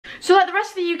So like the rest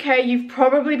of the UK, you've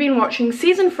probably been watching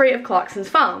season 3 of Clarkson's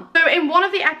Farm. So in one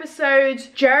of the episodes,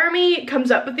 Jeremy comes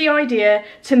up with the idea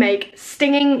to make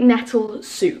stinging nettle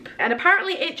soup. And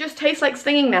apparently it just tastes like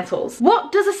stinging nettles.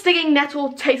 What does a stinging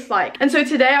nettle taste like? And so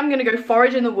today I'm gonna go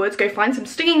forage in the woods, go find some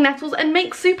stinging nettles and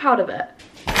make soup out of it.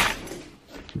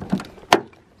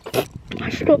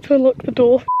 I forgot to unlock the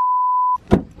door.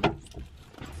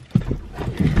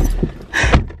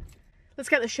 Let's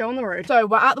get the show on the road. So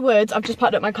we're at the woods. I've just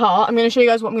packed up my car. I'm going to show you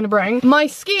guys what I'm going to bring. My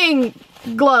skiing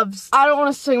gloves. I don't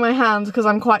want to sting my hands because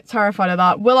I'm quite terrified of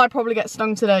that. Will I probably get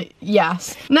stung today?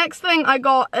 Yes. Next thing I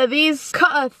got are these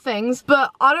cutter things,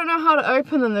 but I don't know how to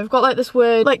open them. They've got like this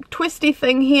weird like twisty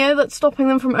thing here that's stopping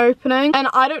them from opening. And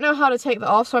I don't know how to take that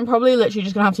off, so I'm probably literally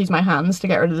just going to have to use my hands to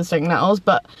get rid of the stinging nettles,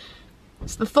 but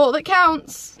it's the thought that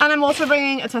counts. And I'm also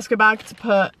bringing a Tesco bag to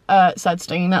put said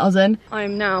stinging nettles in. I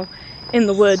am now in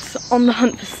the woods on the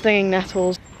hunt for stinging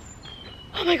nettles.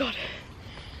 Oh my god.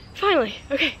 Finally.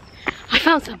 Okay. I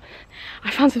found some.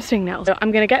 I found some stinging nettles. So I'm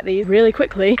gonna get these really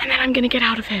quickly and then I'm gonna get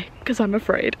out of here because I'm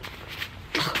afraid.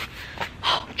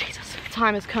 Oh Jesus. The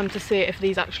time has come to see if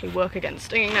these actually work against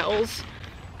stinging nettles.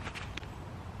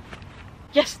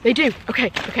 Yes, they do. Okay,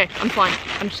 okay, I'm fine.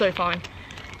 I'm so fine.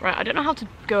 Right, I don't know how to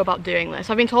go about doing this.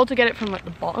 I've been told to get it from like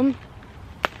the bottom.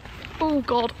 Oh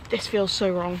god, this feels so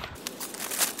wrong.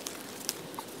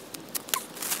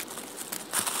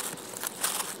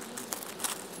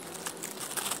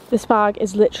 This bag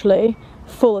is literally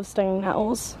full of stinging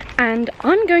nettles and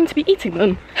I'm going to be eating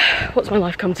them. What's my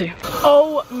life come to?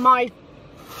 Oh my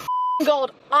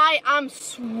god, I am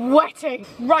sweating.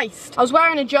 Christ. I was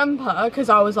wearing a jumper because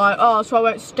I was like, oh, so I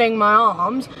won't sting my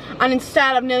arms, and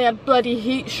instead I've nearly had bloody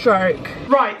heat stroke.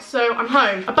 Right, so I'm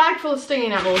home. A bag full of stinging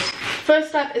nettles. First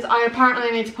step is I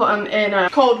apparently need to put them in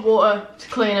cold water to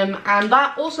clean them, and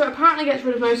that also apparently gets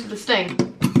rid of most of the sting.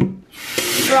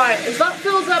 Right, as that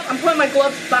fills up, I'm putting my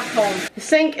gloves back on. The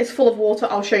sink is full of water.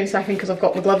 I'll show you in a second because I've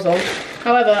got my gloves on.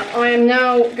 However, I am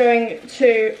now going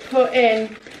to put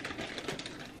in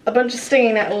a bunch of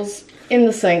stinging nettles in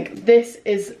the sink. This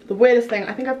is the weirdest thing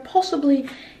I think I've possibly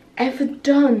ever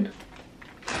done.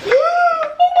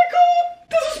 Oh my god,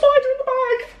 there's a spider in the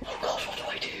bag. Oh god, what do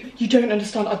I do? You don't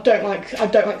understand.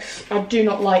 I do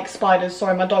not like spiders.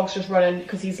 Sorry, my dog's just running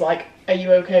because he's like, are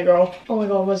you okay, girl? Oh my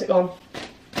god, where's it gone?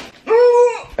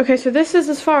 Okay, so this is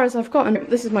as far as I've gotten.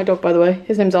 This is my dog, by the way.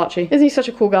 His name's Archie. Isn't he such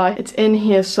a cool guy? It's in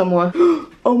here somewhere.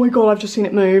 Oh my god, I've just seen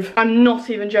it move. I'm not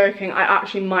even joking. I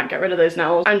actually might get rid of those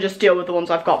nettles and just deal with the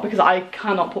ones I've got because I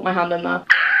cannot put my hand in there.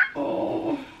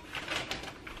 Oh,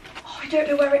 I don't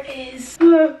know where it is.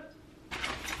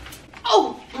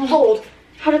 Oh, lord.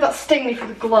 How did that sting me through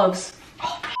the gloves?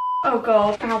 Oh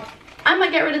god. Ow. I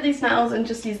might get rid of these nettles and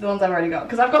just use the ones I've already got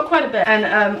because I've got quite a bit, and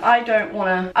I don't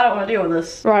want to deal with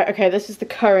this. Right, okay, this is the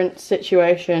current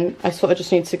situation. I sort of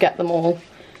just need to get them all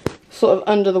sort of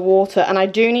under the water, and I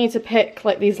do need to pick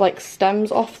like these like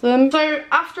stems off them. So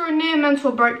after a near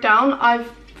mental breakdown,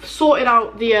 I've sorted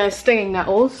out the stinging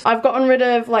nettles. I've gotten rid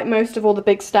of like most of all the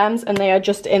big stems and they are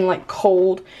just in like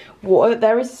cold water.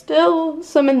 There is still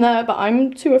some in there, but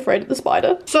I'm too afraid of the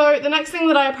spider. So the next thing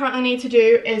that I apparently need to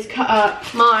do is cut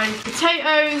up my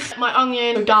potatoes, my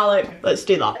onion, and garlic. Let's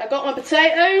do that. I've got my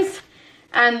potatoes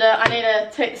and I need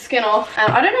to take the skin off.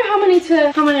 I don't know how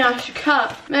many I should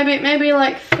cut. Maybe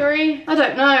like 3. I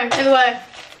don't know. Either way,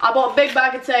 I bought a big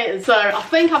bag of potatoes, so I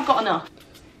think I've got enough.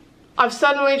 I've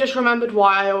suddenly just remembered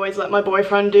why I always let my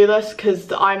boyfriend do this,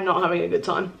 because I'm not having a good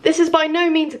time. This is by no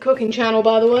means a cooking channel,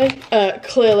 by the way.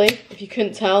 Clearly, if you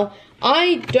couldn't tell.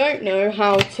 I don't know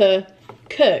how to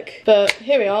cook, but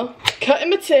here we are,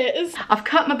 cutting potatoes. I've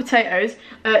cut my potatoes.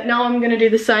 Now I'm gonna do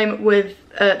the same with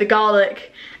the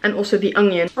garlic and also the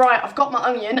onion. Right, I've got my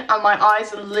onion and my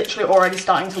eyes are literally already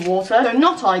starting to water, so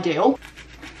not ideal.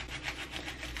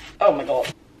 Oh my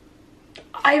god.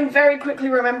 I am very quickly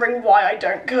remembering why I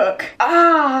don't cook.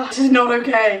 This is not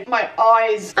okay. My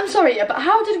eyes. I'm sorry, yeah, but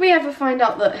how did we ever find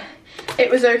out that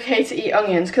it was okay to eat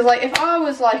onions? Because like, if I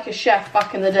was like a chef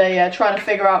back in the day, yeah, trying to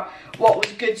figure out what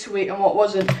was good to eat and what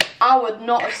wasn't, I would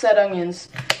not have said onions.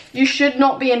 You should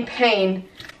not be in pain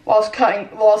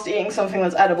whilst eating something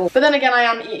that's edible. But then again, I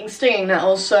am eating stinging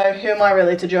nettles, so who am I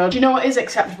really to judge? You know what is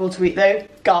acceptable to eat though?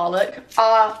 Garlic.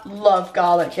 I love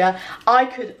garlic, yeah? I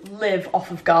could live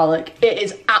off of garlic. It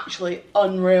is actually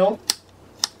unreal.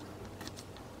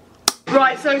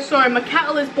 Right, so sorry, my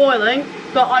kettle is boiling,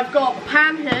 but I've got a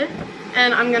pan here,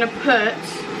 and I'm gonna put,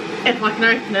 if I can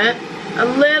open it, a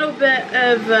little bit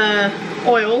of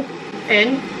oil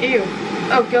in. Ew.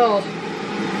 Oh god.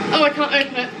 Oh, I can't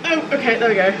open it. Oh, okay, there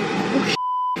we go. Oh,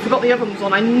 I forgot the oven was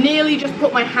on. I nearly just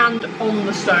put my hand on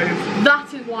the stove.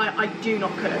 That is why I do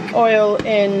not cook. Oil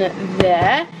in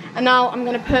there. And now I'm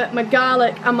gonna put my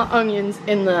garlic and my onions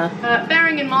in there.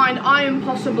 Bearing in mind, I am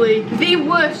possibly the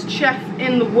worst chef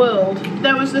in the world.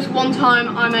 There was this one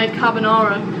time I made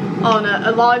carbonara on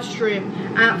a live stream,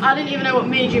 and I didn't even know what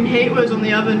medium heat was on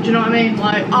the oven, do you know what I mean?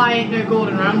 Like, I ain't no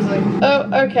Gordon Ramsay.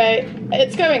 Oh, okay,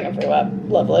 it's going everywhere,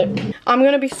 lovely. I'm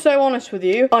gonna be so honest with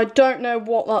you, I don't know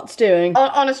what that's doing.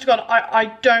 Honest to God,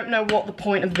 I don't know what the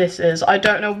point of this is. I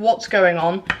don't know what's going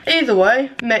on. Either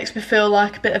way, makes me feel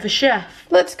like a bit of a chef.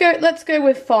 Let's go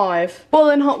with 5.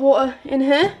 Boiling hot water in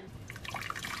here.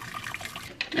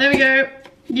 There we go.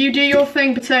 You do your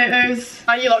thing, potatoes.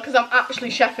 You lot, because I'm actually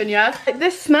chefing, yeah?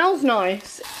 This smells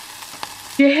nice.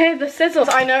 You hear the sizzles.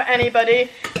 I know anybody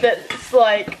that's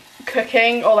like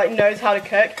cooking or like knows how to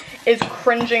cook is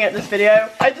cringing at this video.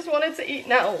 I just wanted to eat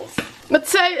nettles. My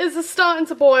potatoes are starting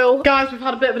to boil. Guys, we've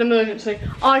had a bit of an emergency.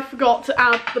 I forgot to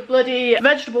add the bloody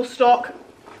vegetable stock.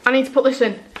 I need to put this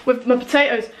in with my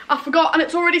potatoes. I forgot and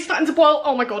it's already starting to boil.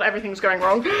 Oh my God, everything's going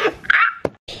wrong.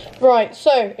 Right,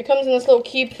 so it comes in this little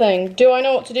cube thing. Do I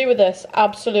know what to do with this?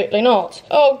 Absolutely not.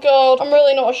 Oh God, I'm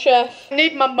really not a chef. I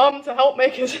need my mum to help me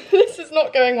because this is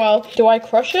not going well. Do I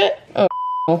crush it?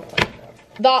 Oh,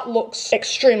 that looks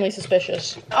extremely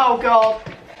suspicious. Oh God.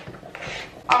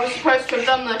 I was supposed to have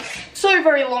done this so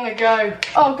very long ago.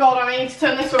 Oh God, I need to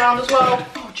turn this around as well.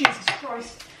 Oh Jesus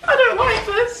Christ. I don't like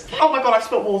this. Oh my God, I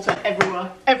spilled water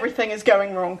everywhere. Everything is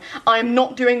going wrong. I am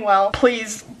not doing well.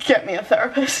 Please get me a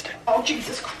therapist. Oh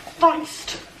Jesus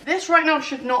Christ. This right now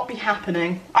should not be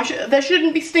happening. There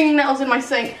shouldn't be stinging nettles in my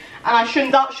sink,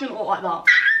 and that shouldn't look like that.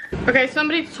 Okay,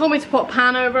 somebody told me to put a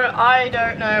pan over it. I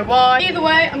don't know why. Either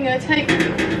way, I'm gonna take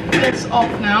this off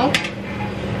now.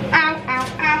 Ow,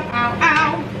 ow, ow,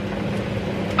 ow,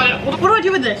 ow. What do I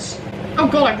do with this? Oh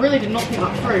God, I really did not think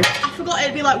that through. I forgot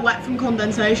it'd be like wet from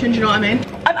condensation, do you know what I mean?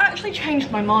 I've actually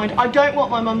changed my mind. I don't want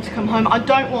my mum to come home. I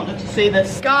don't want her to see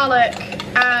this. Garlic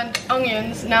and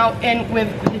onions now in with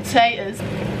the potatoes.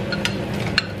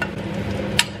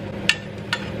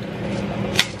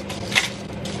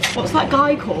 What's that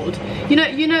guy called? You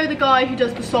know the guy who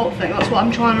does the salt thing? That's what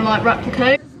I'm trying to like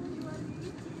replicate.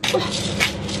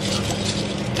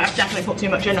 I've definitely put too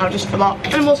much in now just for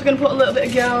that. I'm also going to put a little bit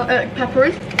of pepper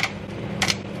in.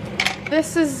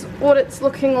 This is what it's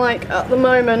looking like at the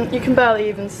moment. You can barely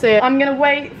even see it. I'm gonna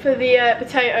wait for the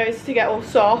potatoes to get all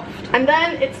soft. And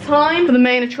then it's time for the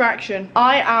main attraction.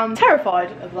 I am terrified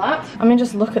of that. I mean,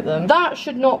 just look at them. That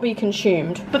should not be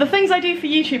consumed. But the things I do for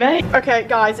YouTube, eh? Okay,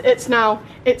 guys, it's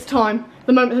time.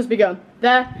 The moment has begun.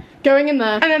 There, going in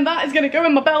there. And then that is gonna go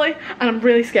in my belly, and I'm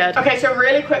really scared. Okay, so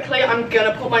really quickly, I'm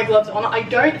gonna put my gloves on. I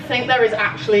don't think there is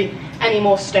actually any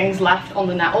more stings left on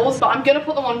the nettles, but I'm gonna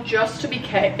put them on just in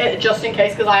case,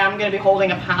 because I am gonna be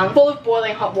holding a pan full of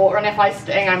boiling hot water, and if I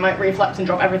sting, I might reflex and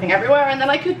drop everything everywhere, and then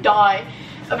I could die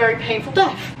a very painful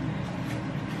death.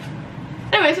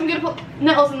 Anyways, I'm gonna put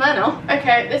nettles in there now.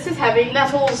 Okay, this is heavy.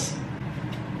 Nettles.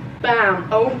 Bam.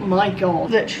 Oh my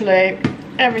God. Literally,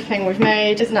 everything we've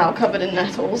made is now covered in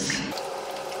nettles.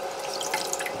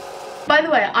 By the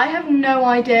way, I have no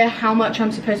idea how much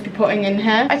I'm supposed to be putting in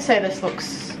here. I'd say this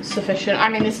looks sufficient. I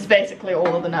mean, this is basically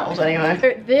all of the nettles anyway.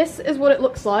 So this is what it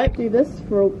looks like. Do this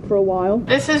for a while.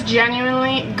 This has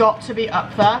genuinely got to be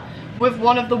up there with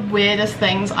one of the weirdest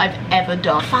things I've ever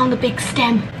done. I found a big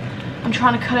stem. I'm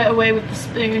trying to cut it away with the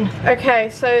spoon. Okay,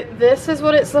 so this is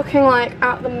what it's looking like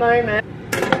at the moment.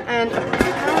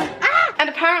 And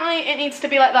apparently it needs to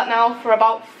be like that now for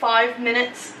about 5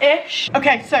 minutes-ish.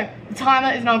 Okay, so the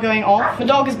timer is now going off. The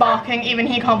dog is barking, even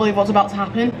he can't believe what's about to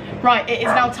happen. Right, it is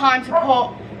now time to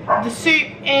put the soup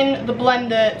in the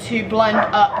blender to blend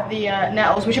up the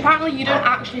nettles, which apparently you don't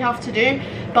actually have to do,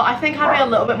 but I think I'd be a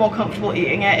little bit more comfortable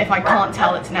eating it if I can't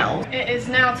tell it's nettles. It is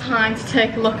now time to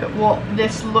take a look at what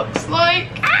this looks like.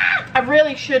 I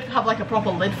really should have like a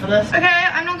proper lid for this. Okay,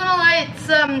 I'm not gonna lie,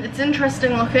 it's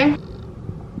interesting looking.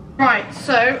 Right,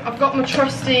 so I've got my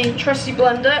trusty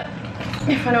blender.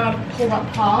 If I know how to pull that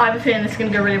apart. I have a feeling this is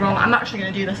gonna go really wrong. I'm actually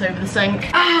gonna do this over the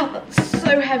sink. Ah, that's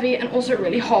so heavy and also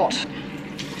really hot.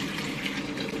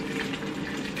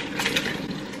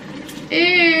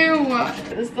 Ew!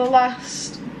 There's the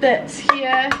last bits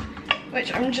here,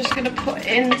 which I'm just gonna put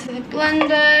into the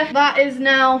blender. That is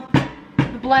now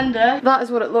the blender. That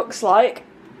is what it looks like.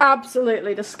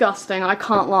 Absolutely disgusting, I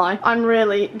can't lie. I'm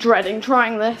really dreading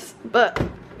trying this, but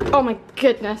oh my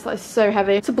goodness, that is so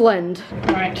heavy. It's a blend.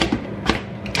 Right.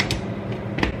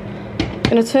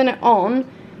 Gonna turn it on.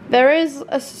 There is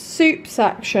a soup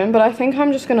section, but I think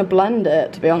I'm just gonna blend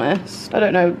it, to be honest. I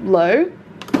don't know, low?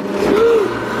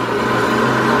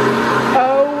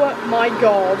 Oh my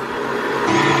god.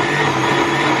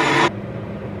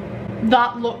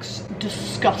 That looks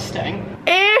disgusting.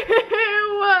 Ew!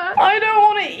 I don't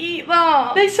want to eat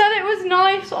that. They said it was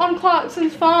nice on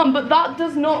Clarkson's farm, but that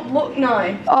does not look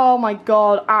nice. Oh my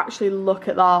god, actually look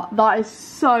at that. That is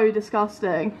so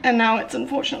disgusting. And now it's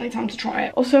unfortunately time to try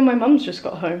it. Also, my mum's just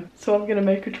got home, so I'm gonna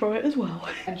make her try it as well.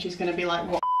 And she's gonna be like,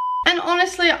 what? And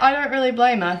honestly, I don't really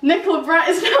blame her. Nicola Brett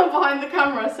is now behind the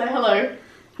camera. Say hello.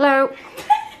 Hello.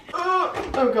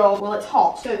 Oh god, well it's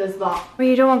hot, so there's that. Well,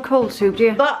 you don't want cold soup, do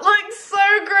you? That looks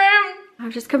so grim.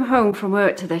 I've just come home from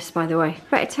work to this, by the way.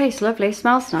 But it tastes lovely,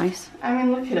 smells nice. I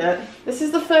mean, look at it. This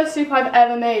is the first soup I've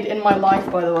ever made in my life,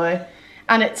 by the way.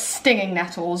 And it's stinging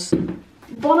nettles.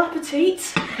 Bon appetit.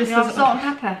 This is salt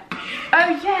and pepper.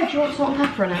 Oh yeah, do you want salt and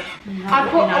pepper in it? Nice.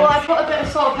 I put a bit of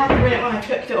salt and pepper in it when I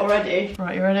cooked it already.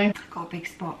 Right, you ready? Got a big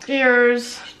spot.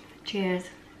 Cheers. Cheers.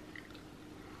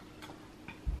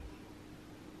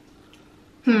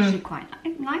 Actually quite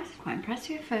nice, quite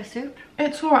impressive for a soup.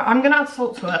 It's alright, I'm gonna add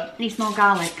salt to it. Needs more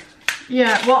garlic.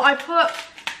 Yeah, well I put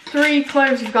 3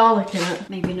 cloves of garlic in it.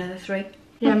 Maybe another 3.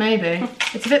 Yeah, maybe.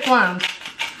 It's a bit bland.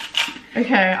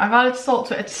 Okay, I've added salt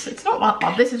to it. It's not that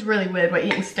bad. This is really weird, we're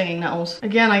eating stinging nettles.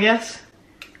 Again, I guess.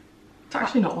 It's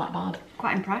actually not that bad.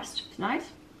 Quite impressed, it's nice.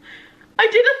 I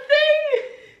did a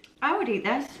thing! I would eat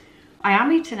this. I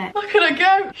am eating it. Look at her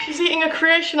go. She's eating a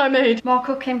creation I made. More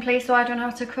cooking, please, so I don't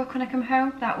know how to cook when I come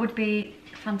home. That would be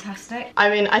fantastic. I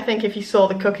mean, I think if you saw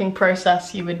the cooking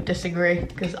process, you would disagree,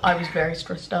 because I was very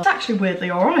stressed out. It's actually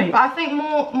weirdly alright. But I think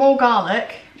more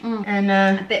garlic. And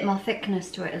a bit more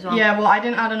thickness to it as well. Yeah, well, I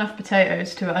didn't add enough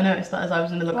potatoes to it. I noticed that as I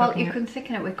was in the middle of cooking. Well, you can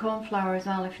thicken it with corn flour as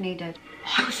well if needed.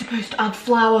 I was supposed to add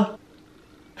flour.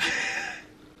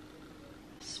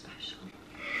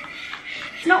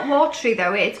 It's not watery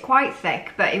though, it's quite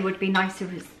thick, but it would be nice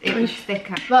if it was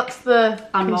thicker. That's the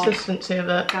and consistency of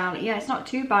it. Garlic. Yeah, it's not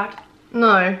too bad.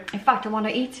 No. In fact, I want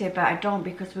to eat it, but I don't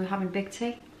because we're having big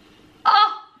tea.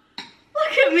 Oh!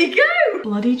 Look at me go!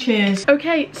 Bloody cheers.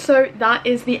 Okay, so that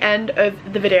is the end of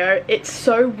the video. It's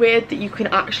so weird that you can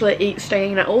actually eat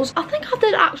stinging nettles. I think I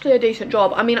did actually a decent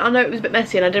job. I mean, I know it was a bit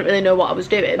messy and I didn't really know what I was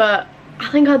doing, but I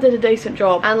think I did a decent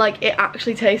job. And like, it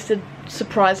actually tasted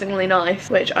surprisingly nice,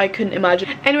 which I couldn't imagine.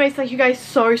 Anyways, thank you guys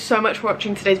so much for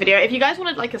watching today's video. If you guys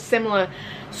wanted like a similar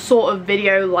sort of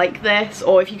video like this,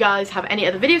 or if you guys have any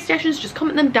other video suggestions, just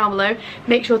comment them down below.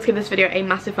 Make sure to give this video a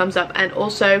massive thumbs up and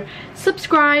also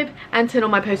subscribe and turn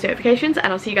on my post notifications,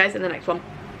 and I'll see you guys in the next one.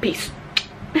 Peace.